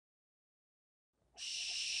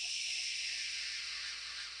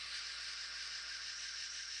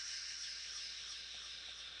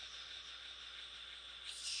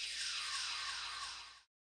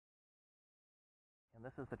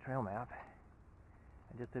This is the trail map.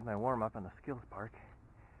 I just did my warm-up on the skills park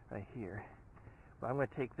right here. But I'm going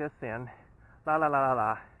to take this in, la la la la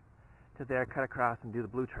la, to there, cut across and do the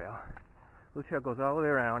blue trail. Blue trail goes all the way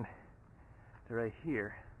around to right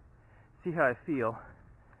here. See how I feel.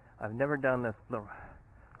 I've never done this little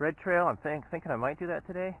red trail. I'm thinking I might do that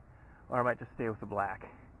today, or I might just stay with the black.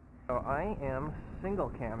 So I am single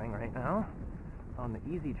camming right now on the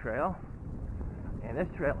easy trail, and this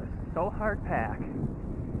trail is so hard packed,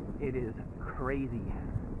 it is crazy.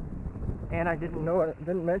 And I didn't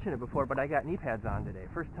mention it before, but I got knee pads on today.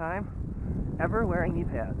 First time ever wearing knee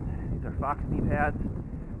pads. These are Fox knee pads,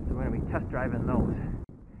 so we're going to be test driving those.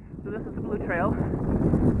 So this is the blue trail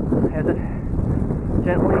as it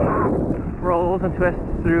gently rolls and twists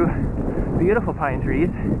through beautiful pine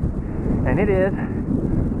trees, and it is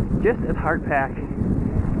just as hard packed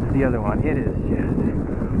as the other one. It is just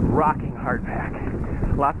rocking hard pack.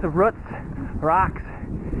 Lots of roots, rocks,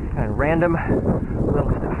 and random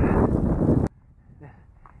little stuff.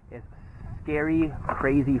 This is scary,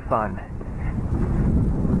 crazy fun.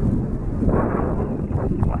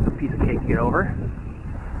 Lots of piece of cake to get over.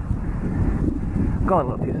 I'm going a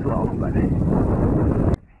little too slow, but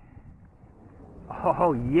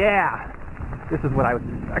oh yeah, this is what I was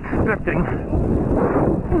expecting.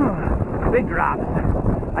 Big drops.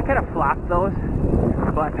 I kind of flopped those,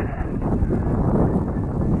 but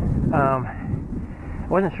I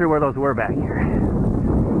wasn't sure where those were back here,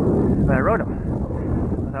 but I rode them.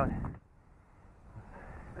 So,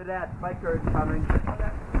 look at that, biker is coming.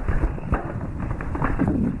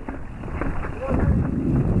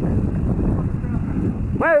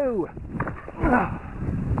 Whoa!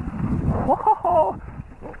 Whoa!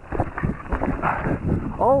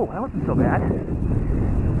 Oh, that wasn't so bad.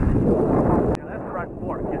 Now that front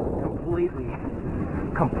fork just completely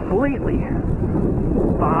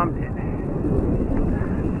bombed it.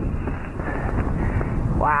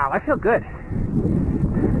 Wow, I feel good.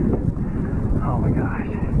 Oh my gosh.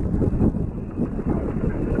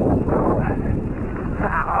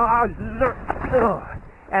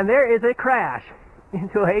 And there is a crash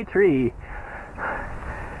into a tree.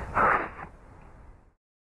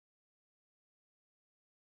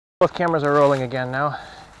 Both cameras are rolling again now.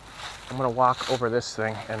 I'm going to walk over this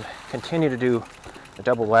thing and continue to do the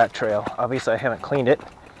double black trail. Obviously I haven't cleaned it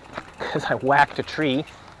because I whacked a tree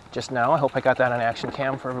just now. I hope I got that on action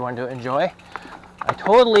cam for everyone to enjoy. I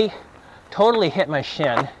totally hit my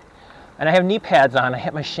shin, and I have knee pads on. I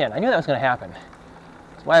hit my shin. I knew that was going to happen.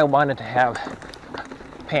 That's why I wanted to have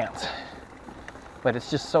pants, but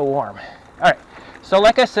it's just so warm. All right, so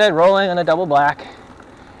like I said, rolling on a double black.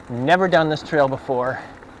 Never done this trail before.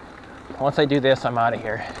 Once I do this, I'm out of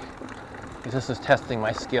here, because this is testing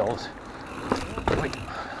my skills.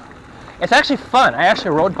 It's actually fun. I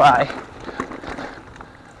actually rode by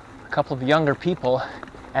a couple of younger people,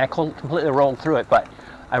 and I completely rolled through it, but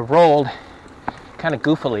I rolled kind of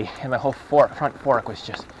goofily, and my whole front fork was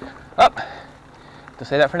just up. To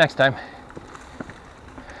say that for next time.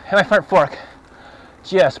 And my front fork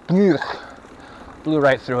just blew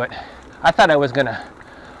right through it. I thought I was gonna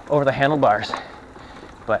over the handlebars,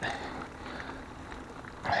 but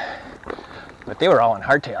they were all in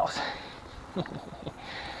hardtails.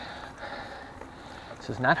 This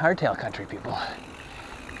is not hardtail country, people.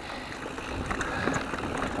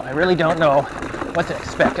 I really don't know what to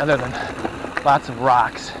expect other than lots of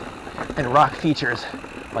rocks and rock features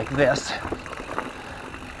like this.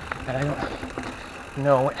 And I don't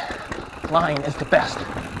know what line is the best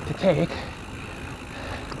to take.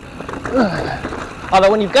 Although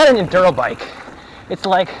when you've got an enduro bike, it's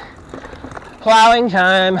like plowing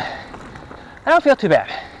time. I don't feel too bad.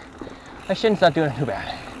 My shin's not doing too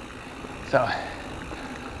bad. So,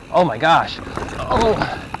 oh my gosh. Oh,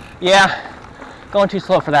 yeah, going too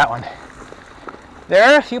slow for that one. There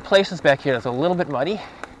are a few places back here that's a little bit muddy,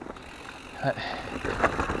 but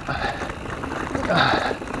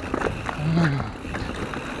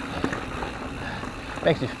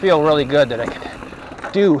makes me feel really good that I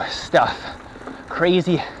can do stuff.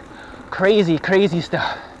 Crazy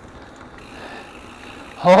stuff.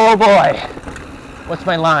 Oh boy. What's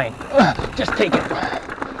my line? Just take it.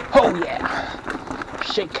 Oh yeah.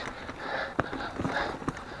 Shake.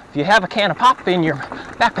 If you have a can of pop in your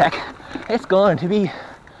backpack, it's going to be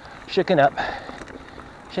shaken up.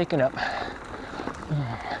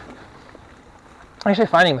 I'm actually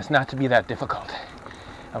finding this not to be that difficult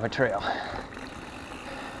of a trail.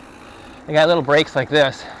 They got little breaks like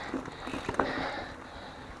this.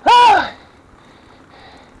 Ah!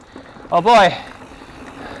 Oh boy,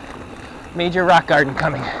 major rock garden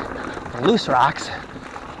coming. Loose rocks.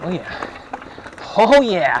 Oh yeah. Oh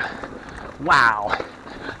yeah. Wow.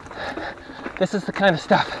 This is the kind of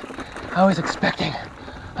stuff I was expecting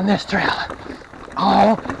on this trail.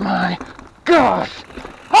 Oh my gosh!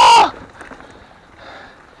 Oh!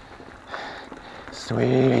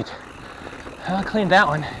 Sweet. I'll clean that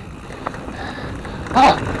one.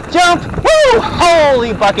 Oh, jump! Woo!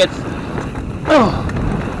 Holy buckets! Oh.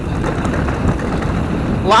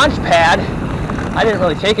 Launch pad. I didn't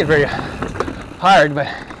really take it very hard, but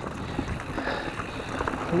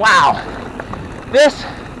wow. This,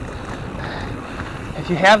 if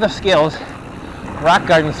you have the skills, rock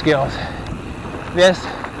garden skills, this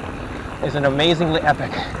is an amazingly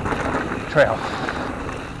epic trail.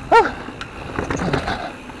 Woo.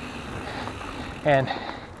 And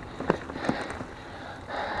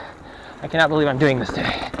I cannot believe I'm doing this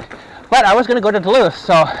today. But I was going to go to Duluth,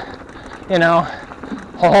 so, you know,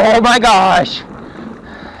 oh my gosh.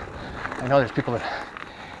 I know there's people that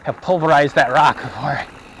have pulverized that rock before.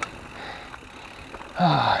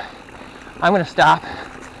 Oh, I'm going to stop.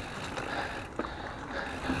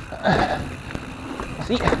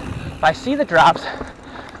 See, if I see the drops,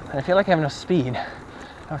 and I feel like I have enough speed,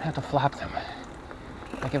 I don't have to flop them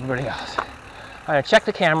like everybody else. I'm going to check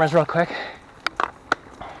the cameras real quick.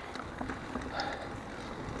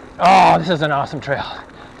 Oh, this is an awesome trail.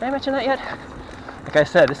 Did I mention that yet? Like I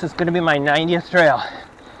said, this is going to be my 90th trail.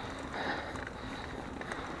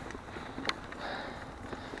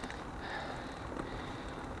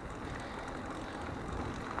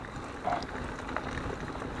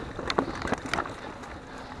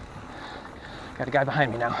 Got a guy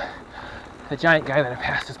behind me now. The giant guy that I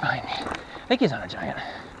passed is behind me. I think he's on a giant.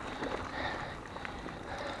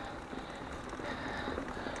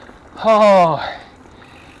 Oh,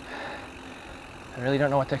 I really don't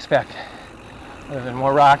know what to expect other than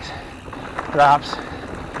more rocks, drops,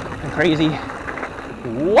 and crazy.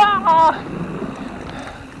 Wow!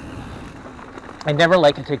 I never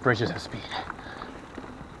like to take bridges of speed.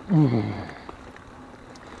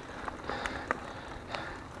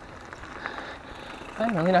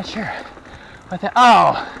 I'm really not sure what that.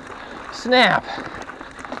 Oh, snap!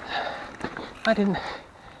 I didn't.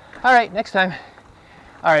 All right, next time.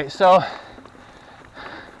 All right, so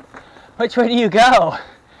which way do you go?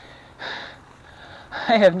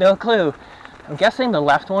 I have no clue. I'm guessing the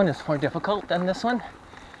left one is more difficult than this one.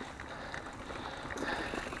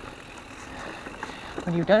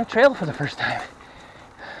 When you've done a trail for the first time,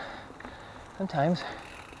 sometimes.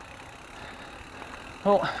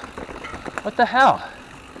 Oh, what the hell?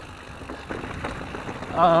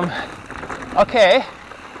 Okay.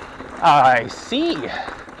 I see.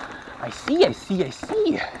 I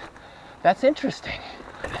see. That's interesting.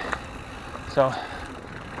 So,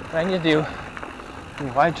 what I need to do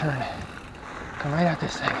a wide turn, come right at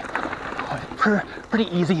this thing. Oh, pretty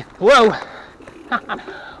easy. Whoa!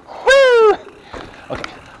 Woo!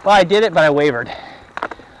 Okay, well I did it, but I wavered.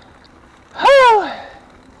 Woo!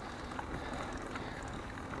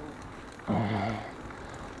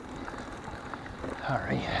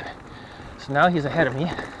 Alright, so now he's ahead of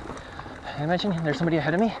me. I mentioned there's somebody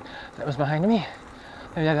ahead of me that was behind me.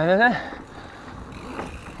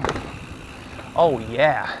 Oh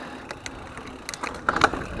yeah.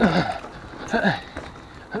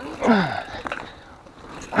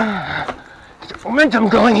 Get your momentum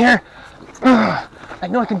going here. I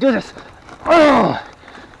know I can do this.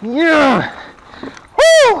 Yeah.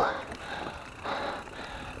 Woo!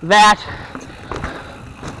 That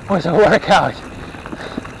was a workout.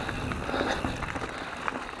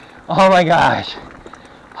 Oh my gosh.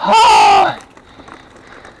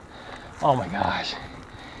 Oh my gosh.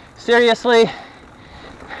 Seriously?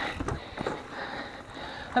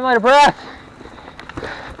 I'm out of breath.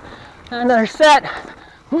 Another set.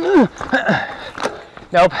 Nope.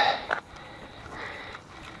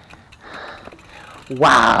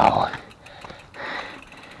 Wow.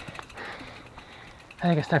 I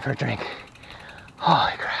think it's time for a drink.